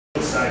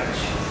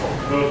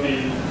will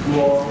be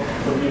more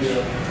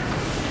familiar.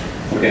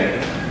 Okay.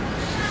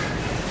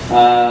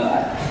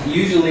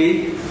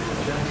 Usually,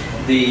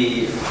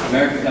 the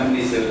American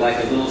companies, they would like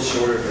a little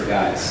shorter for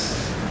guys.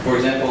 For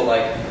example,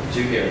 like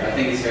Ju here, I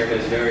think his haircut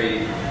is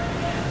very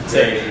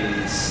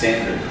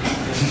standard.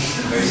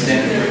 Very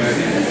standard for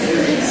American.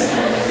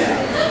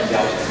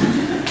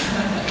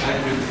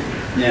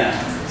 Yeah.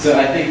 So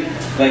I think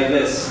like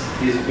this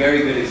is a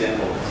very good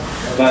example.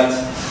 But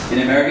in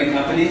American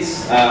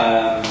companies,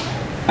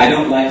 I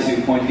don't like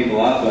to point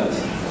people out, but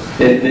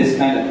this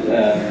kind of,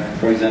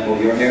 for example,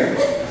 your hair,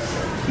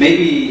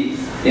 maybe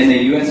in the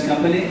US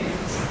company,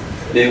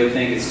 they would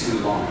think it's too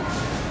long.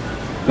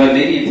 But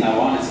maybe in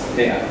Taiwan it's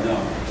okay, I don't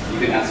know. You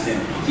can ask him.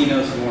 He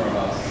knows more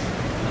about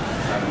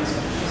Taiwanese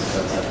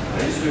companies.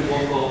 I used to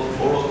work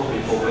for Oracle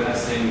before when I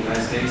stayed in the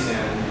United States,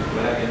 and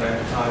when I get back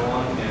to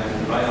Taiwan,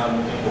 and right now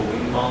I'm working for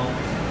Wingfang.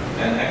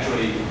 And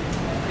actually,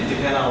 it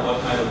depends on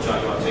what kind of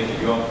job you are taking.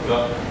 If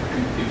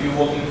you're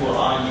working for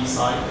R&D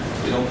side,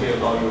 they don't care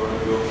about your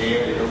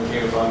hair, they don't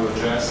care about your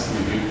dress.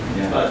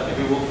 Yeah. But if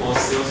you work for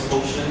sales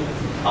portion,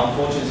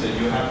 unfortunately,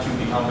 you have to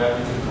become very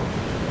difficult.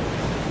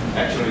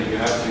 Actually, you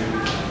have to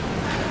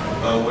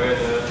wear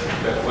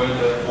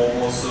the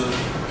formal suit,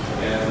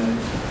 and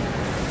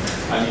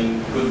I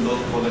mean, good look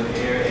for the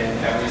hair,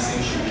 and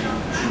everything should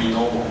be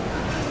normal.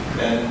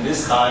 And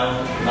this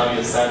style not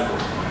be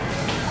acceptable.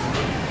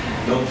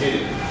 No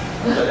kidding.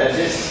 But at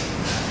least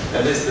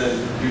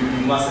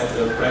you must have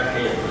the black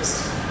hair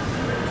first.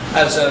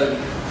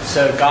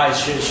 So guys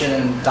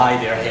shouldn't dye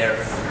their hair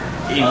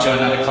into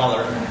another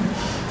color.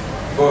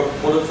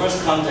 For the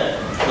first contact,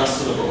 not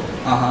suitable.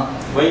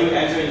 When you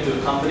enter into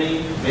a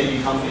company,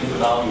 maybe company will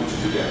allow you to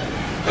do that.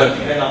 But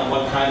depending on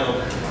what kind of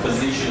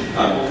position,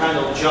 what kind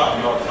of job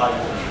you are applying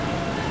for.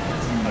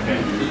 Okay.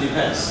 It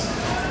depends.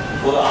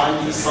 For the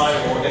R&D side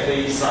or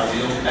FAE side,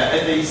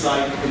 FAE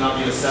side cannot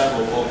be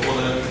acceptable. For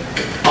the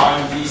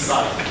R&D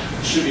side,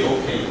 it should be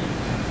okay.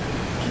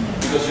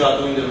 Because you are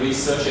doing the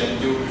research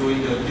and you're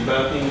doing the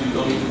developing, you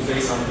don't need to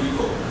face on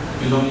people.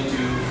 You don't need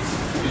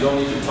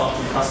to talk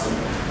to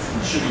customers.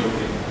 It should be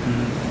okay.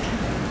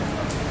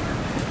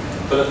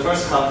 But the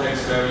first contact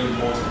is very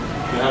important.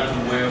 You have to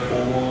wear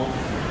formal,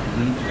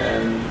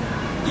 and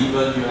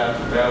even you have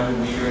to very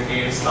weird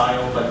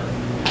hairstyle. But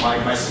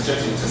my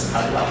suggestion is just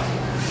cut it out.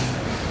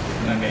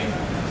 Okay.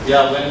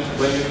 Yeah,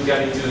 when you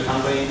get into the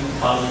company,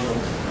 follow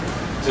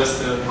just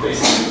the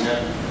basic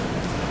step.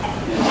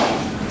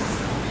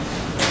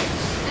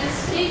 And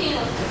speaking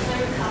of the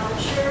third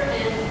culture,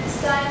 and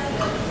besides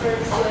the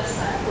first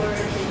website, where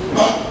can you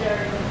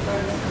learn the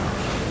first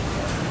culture?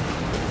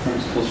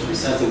 First culture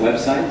besides the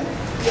website?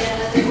 Yeah,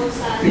 the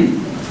website is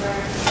the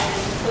first, and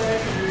where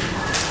can you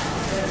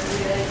the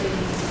related?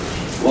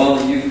 Well,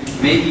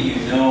 maybe you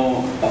know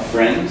a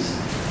friend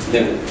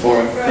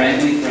or a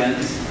friendly friend.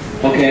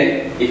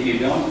 Okay, if you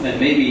don't, then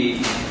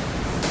maybe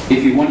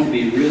if you want to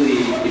be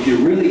if you're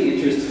really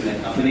interested in a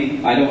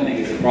company, I don't think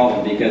it's a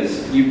problem,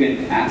 because you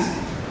can ask,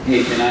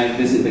 hey, can I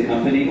visit the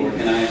company, or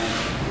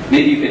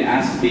maybe you can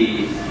ask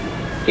the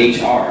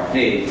HR,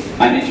 hey,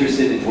 I'm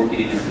interested in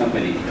working in your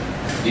company.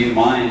 Do you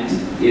mind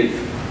if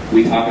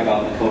we talk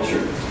about the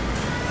culture?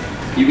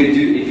 You could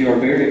do, if you are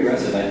very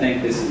aggressive, I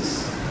think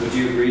would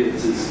you agree that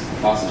this is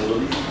a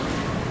possibility?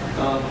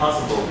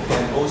 Possible,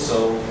 and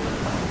also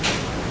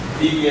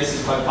BBS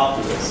is quite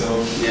popular,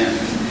 so yeah,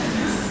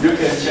 you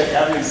can check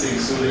everything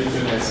through the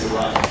internet as you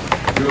like.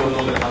 You will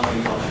know the company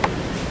culture.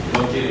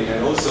 No kidding.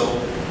 And also,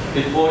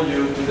 before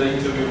you do the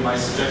interview, my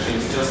suggestion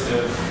is just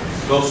to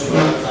go through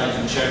the website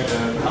and check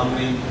the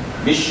company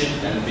mission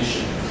and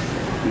vision.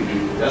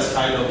 That's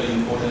kind of the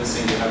important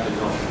thing you have to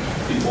know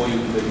before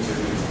you do the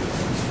interview.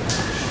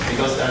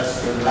 Because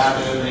that's the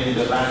ladder, maybe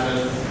the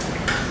ladder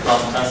from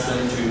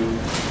president to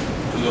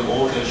the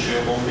board, the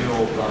shareholder,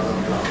 or blah,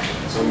 blah, blah.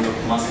 So you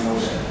must know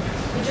that.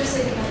 You just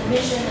say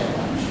mission and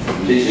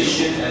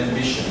Mission and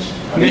vision.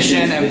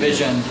 Mission and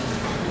vision.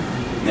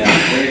 Yeah,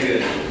 very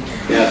good.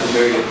 Yeah, it's a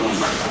very good point.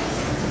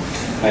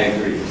 I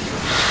agree.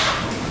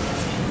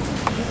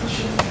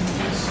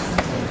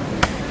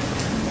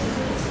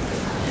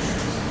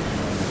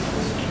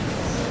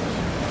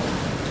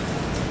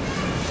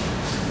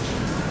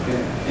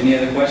 Okay. Any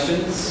other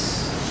questions?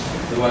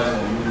 Otherwise,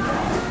 we'll move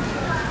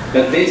on.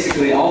 But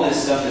basically, all this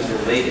stuff is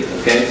related.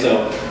 Okay,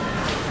 so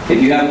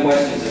if you have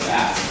questions, just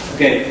ask.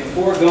 Okay,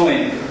 before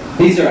going,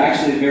 these are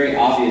actually very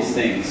obvious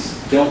things.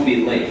 Don't be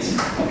late,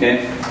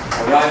 okay?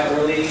 Arrive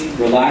early,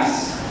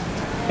 relax,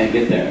 and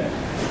get there.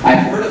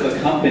 I've heard of a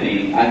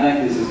company, I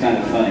think this is kind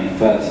of funny,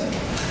 but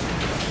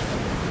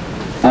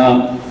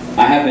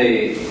I have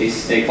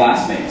a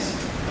classmate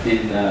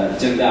in the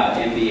Zhengda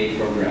MBA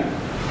program,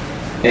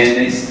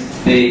 and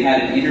they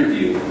had an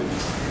interview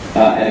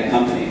at a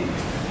company,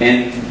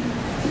 and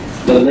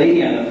the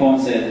lady on the phone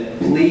said,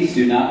 "Please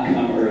do not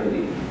come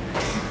early."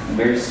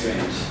 Very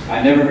strange.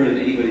 I've never heard of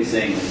anybody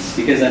saying this,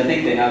 because I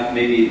think they have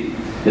maybe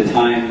the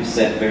time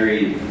set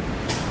very,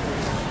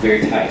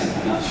 very tight.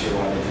 I'm not sure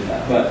why they did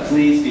that. But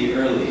please be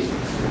early,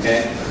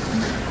 okay?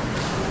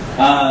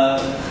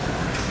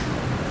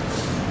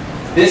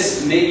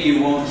 this, maybe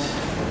you won't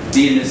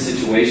be in this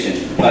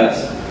situation, but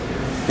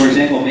for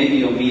example, maybe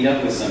you'll meet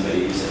up with somebody,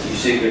 you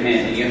shake their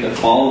hand, and you have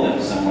to follow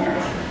them somewhere.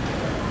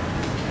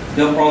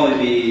 They'll probably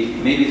be,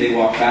 maybe they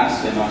walk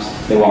fast,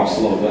 they walk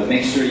slow, but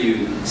make sure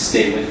you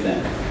stay with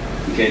them.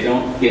 Okay,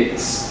 don't get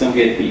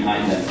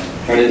behind them.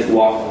 Try to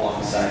walk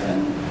alongside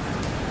them.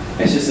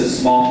 It's just the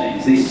small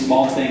things. These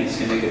small things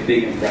can make a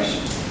big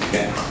impression.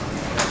 Okay,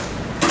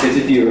 because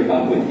if you're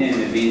up with him,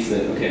 it means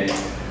that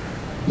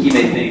he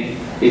may think,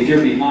 if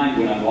you're behind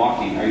when I'm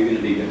walking, are you going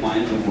to be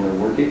behind when we're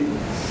working?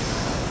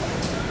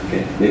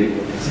 Okay, maybe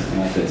something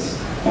like this.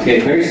 Okay,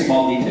 very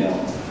small detail.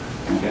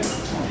 Okay,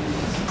 small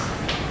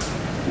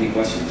details. Any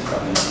questions?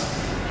 Probably not.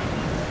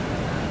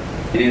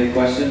 Any other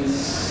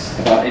questions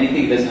about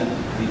anything that doesn't have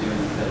to be doing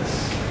with this?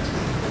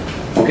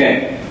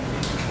 Okay,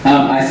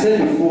 I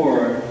said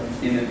before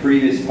in the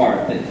previous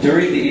part that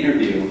during the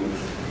interview,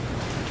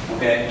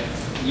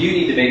 you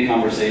need to make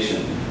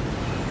conversation.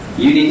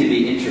 You need to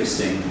be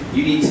interesting.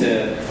 You need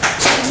to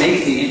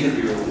make the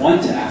interviewer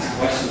want to ask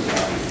questions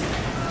about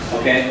you.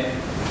 Okay?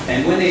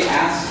 And when they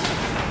ask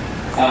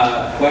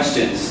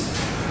questions,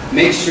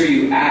 make sure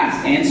you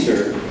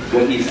answer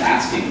what he's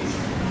asking.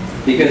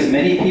 Because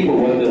many people,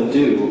 what they'll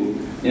do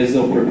is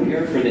they'll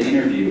prepare for the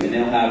interview and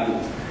they'll have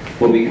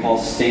what we call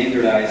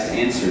standardized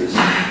answers.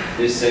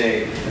 They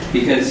say,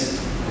 because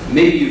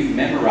maybe you've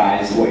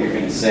memorized what you're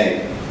going to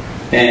say.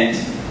 And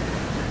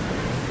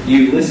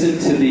you listen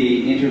to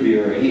the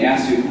interviewer and he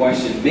asks you a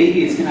question,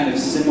 maybe it's kind of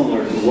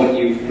similar to what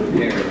you've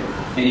prepared,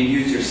 and you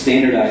use your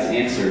standardized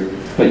answer,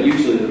 but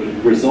usually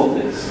the result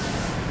is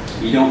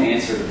you don't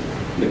answer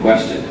the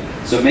question.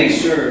 So make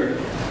sure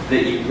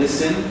that you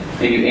listen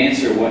and you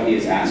answer what he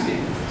is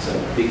asking. So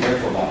be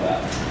careful about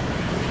that.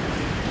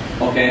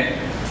 Okay?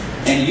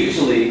 And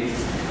usually,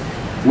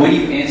 when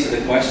you answer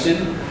the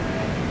question,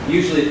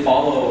 usually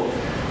follow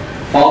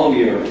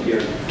your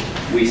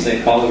we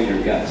say follow your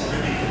gut,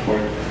 or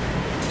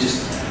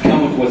just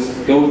go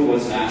with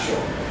what's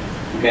natural.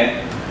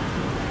 Okay?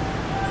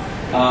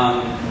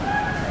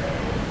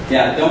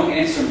 Yeah, don't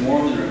answer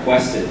more than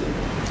requested.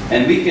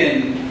 And we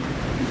can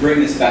bring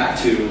this back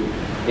to,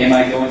 am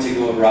I going to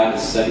go abroad to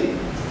study?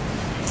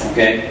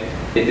 Okay?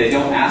 If they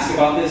don't ask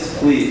about this,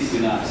 please do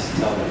not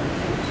tell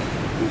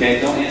them. Okay?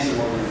 Don't answer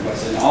more than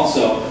requested. And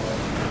also,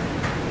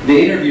 the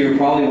interviewer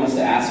probably wants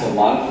to ask a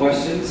lot of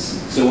questions,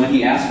 so when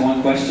he asks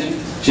one question,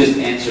 just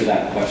answer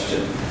that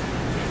question.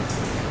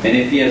 And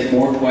if he has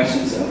more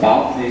questions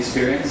about the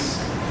experience,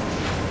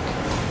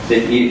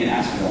 then he can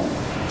ask more.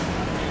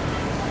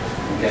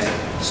 Okay.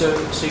 So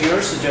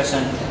your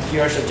suggestion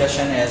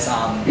is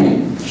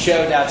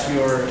show that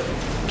you're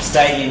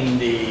staying in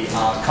the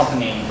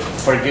company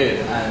for good,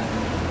 and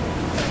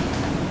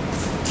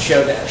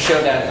show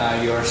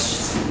that you're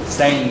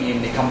staying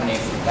in the company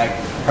like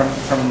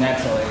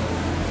permanently.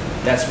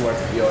 That's what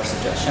your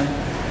suggestion.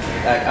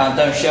 Like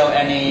don't show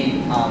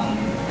any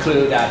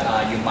clue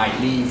that you might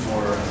leave,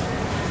 or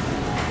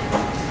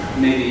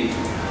maybe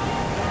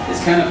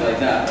it's kind of like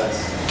that. But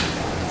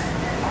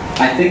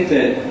I think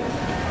that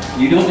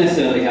you don't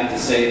necessarily have to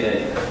say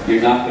that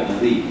you're not going to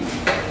leave,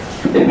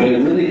 but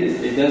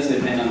it does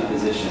depend on the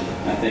position.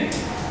 I think.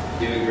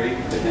 Do you agree?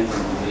 It depends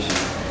on the position,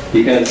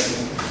 because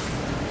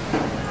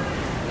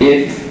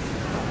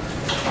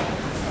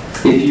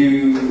if you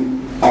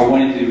are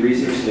wanting to do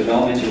research and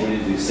development, you're wanting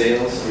to do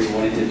sales, or you're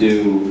wanting to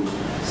do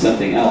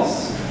something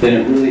else, then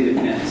it really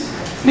depends.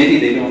 Maybe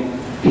they don't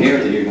care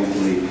that you're going to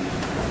leave.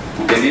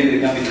 Okay, maybe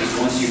the company just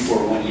wants you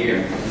for 1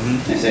 year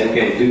and say,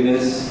 okay, do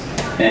this,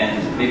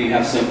 and maybe you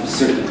have some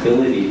certain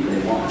ability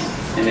they want,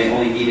 and they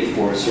only need it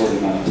for a short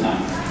amount of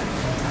time.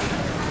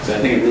 So I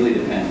think it really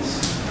depends.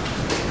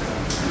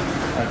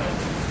 I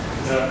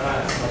have a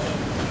question.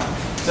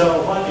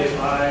 So what if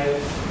I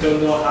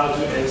don't know how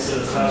to answer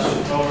the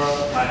question, or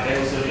I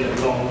answer it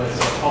the wrong way?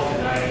 So how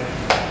can I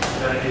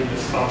be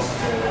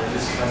responsible for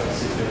this kind of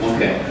situation?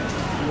 Okay.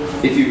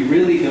 If you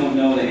really don't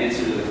know the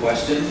answer to the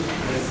question,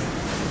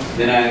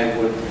 then I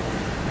would.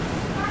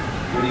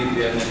 What do you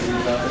have anything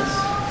about this?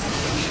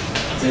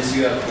 Since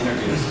you have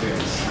interview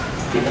experience,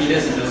 if he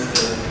doesn't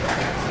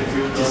if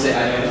you don't say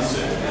I don't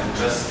answer, and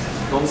just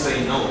don't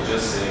say no,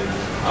 just say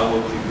I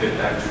will get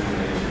back to you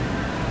later.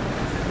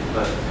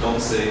 But don't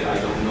say I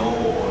don't know,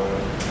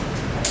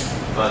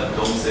 but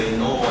don't say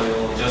no,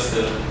 or just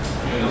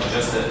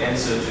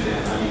answer to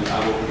them. I mean, I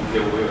will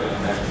prepare well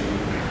and back to you.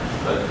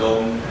 But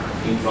don't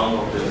in front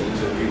of the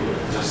interviewer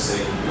just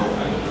say no,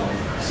 I don't know.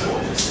 So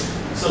just say.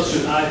 So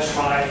should I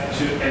try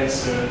to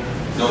answer?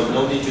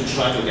 No need to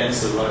try to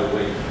answer right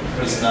away.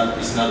 It's not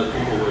a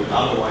proper way.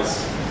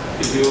 Otherwise,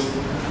 if you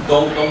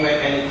don't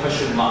make any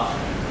question mark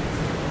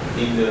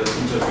in the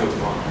interview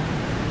round,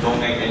 don't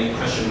make any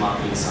question mark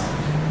inside.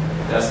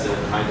 That's the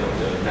kind of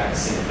the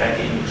back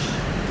image,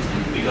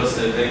 because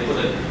they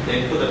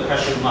put a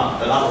question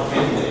mark. A lot of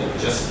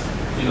candidates just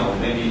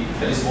maybe at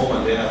this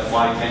moment they have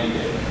 5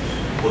 candidates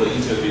for the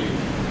interview,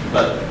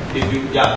 but if you